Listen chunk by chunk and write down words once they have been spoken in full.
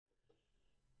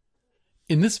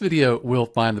In this video, we'll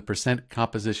find the percent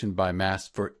composition by mass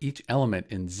for each element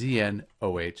in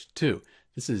ZnOH2.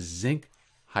 This is zinc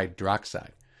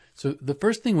hydroxide. So the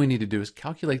first thing we need to do is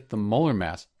calculate the molar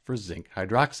mass for zinc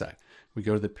hydroxide. We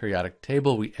go to the periodic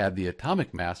table, we add the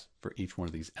atomic mass for each one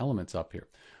of these elements up here.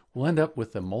 We'll end up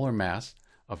with a molar mass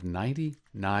of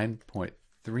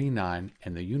 99.39,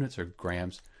 and the units are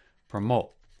grams per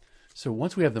mole. So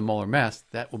once we have the molar mass,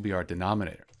 that will be our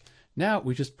denominator. Now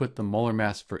we just put the molar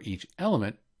mass for each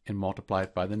element and multiply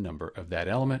it by the number of that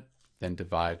element, then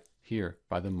divide here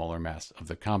by the molar mass of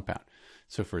the compound.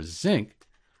 So for zinc,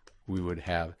 we would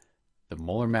have the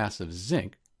molar mass of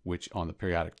zinc, which on the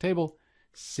periodic table,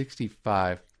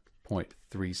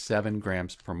 65.37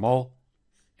 grams per mole,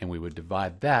 and we would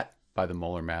divide that by the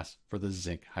molar mass for the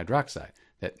zinc hydroxide,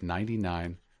 at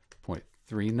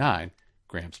 99.39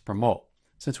 grams per mole.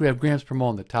 Since we have grams per mole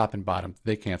in the top and bottom,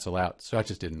 they cancel out, so I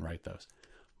just didn't write those.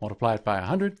 Multiply it by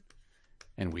 100,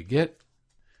 and we get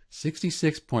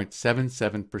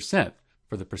 66.77%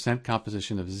 for the percent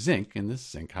composition of zinc in this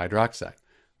zinc hydroxide.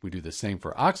 We do the same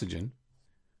for oxygen.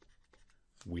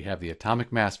 We have the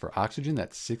atomic mass for oxygen,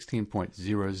 that's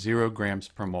 16.00 grams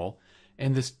per mole.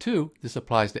 And this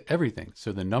applies to everything.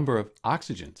 So the number of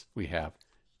oxygens we have,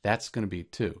 that's going to be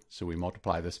 2. So we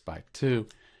multiply this by 2,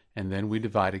 and then we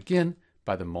divide again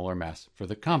by the molar mass for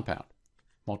the compound.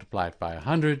 Multiply it by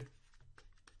 100,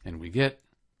 and we get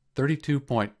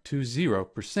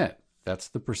 32.20%. That's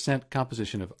the percent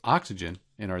composition of oxygen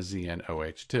in our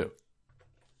ZnOH2.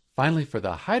 Finally, for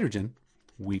the hydrogen,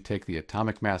 we take the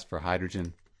atomic mass for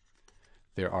hydrogen.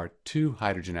 There are 2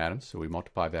 hydrogen atoms, so we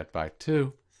multiply that by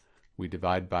 2. We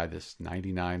divide by this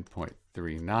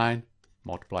 99.39,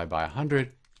 multiply by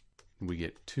 100, and we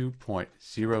get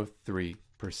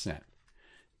 2.03%.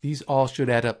 These all should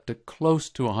add up to close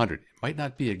to 100. It might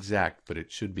not be exact, but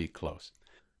it should be close.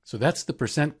 So that's the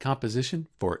percent composition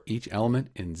for each element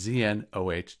in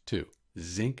ZnOH2,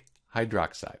 zinc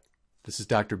hydroxide. This is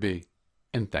Dr. B,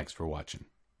 and thanks for watching.